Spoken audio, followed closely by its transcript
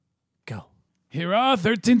Here are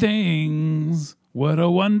 13 things. What a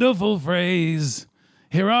wonderful phrase.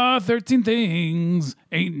 Here are 13 things.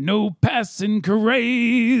 Ain't no passing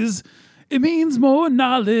craze. It means more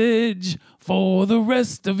knowledge for the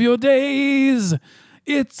rest of your days.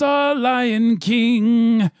 It's our Lion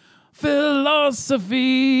King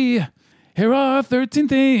philosophy. Here are 13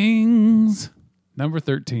 things. Number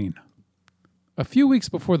 13. A few weeks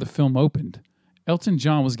before the film opened, Elton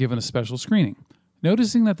John was given a special screening.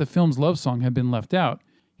 Noticing that the film's love song had been left out,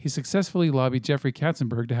 he successfully lobbied Jeffrey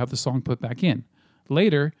Katzenberg to have the song put back in.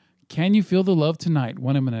 Later, Can You Feel the Love Tonight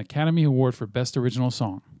won him an Academy Award for Best Original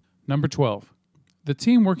Song. Number 12. The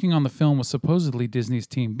team working on the film was supposedly Disney's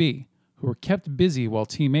Team B, who were kept busy while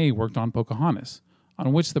Team A worked on Pocahontas,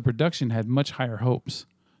 on which the production had much higher hopes.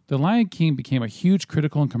 The Lion King became a huge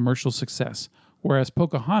critical and commercial success, whereas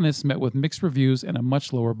Pocahontas met with mixed reviews and a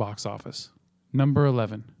much lower box office. Number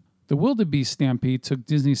 11. The wildebeest stampede took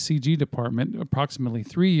Disney's CG department approximately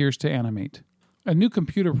 3 years to animate. A new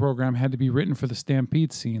computer program had to be written for the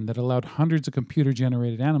stampede scene that allowed hundreds of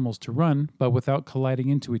computer-generated animals to run, but without colliding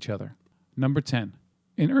into each other. Number 10.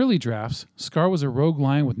 In early drafts, Scar was a rogue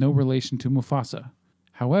lion with no relation to Mufasa.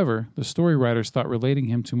 However, the story writers thought relating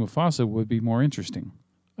him to Mufasa would be more interesting.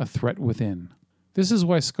 A threat within. This is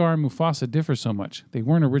why Scar and Mufasa differ so much. They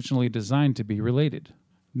weren't originally designed to be related.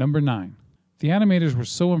 Number 9. The animators were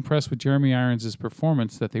so impressed with Jeremy Irons'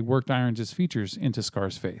 performance that they worked Irons' features into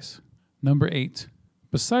Scar's face. Number 8.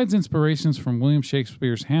 Besides inspirations from William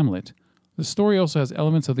Shakespeare's Hamlet, the story also has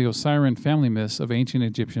elements of the Osirian family myths of ancient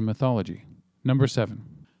Egyptian mythology. Number 7.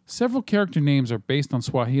 Several character names are based on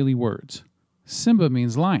Swahili words. Simba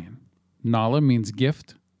means lion. Nala means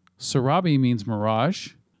gift. Sarabi means mirage.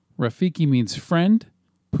 Rafiki means friend.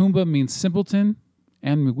 Pumbaa means simpleton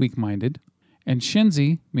and weak-minded. And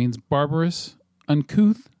Shenzi means barbarous,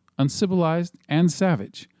 uncouth, uncivilized, and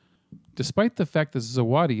savage. Despite the fact that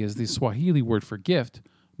zawadi is the Swahili word for gift,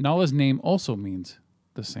 Nala's name also means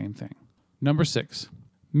the same thing. Number 6.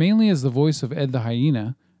 Mainly as the voice of Ed the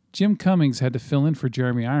Hyena, Jim Cummings had to fill in for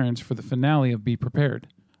Jeremy Irons for the finale of Be Prepared.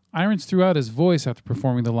 Irons threw out his voice after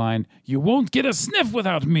performing the line, "You won't get a sniff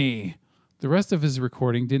without me!" The rest of his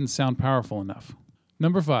recording didn't sound powerful enough.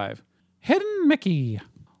 Number 5. Hidden Mickey.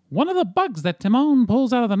 One of the bugs that Timon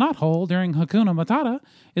pulls out of the knothole during Hakuna Matata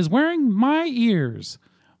is wearing my ears.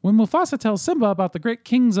 When Mufasa tells Simba about the great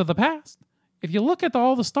kings of the past, if you look at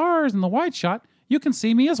all the stars in the wide shot, you can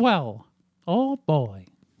see me as well. Oh boy.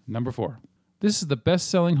 Number 4. This is the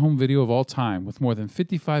best-selling home video of all time, with more than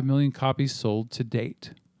 55 million copies sold to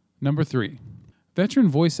date. Number 3. Veteran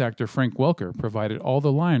voice actor Frank Welker provided all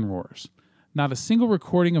the lion roars. Not a single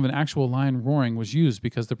recording of an actual lion roaring was used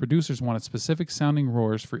because the producers wanted specific-sounding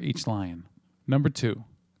roars for each lion. Number 2.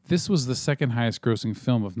 This was the second highest-grossing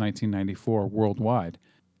film of 1994 worldwide,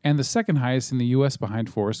 and the second highest in the U.S. behind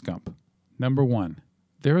Forrest Gump. Number 1.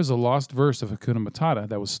 There is a lost verse of Hakuna Matata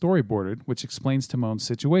that was storyboarded, which explains Timon's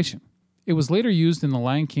situation. It was later used in The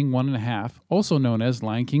Lion King 1.5, also known as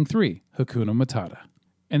Lion King 3, Hakuna Matata.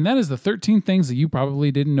 And that is the 13 things that you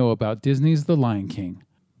probably didn't know about Disney's The Lion King.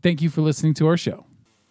 Thank you for listening to our show.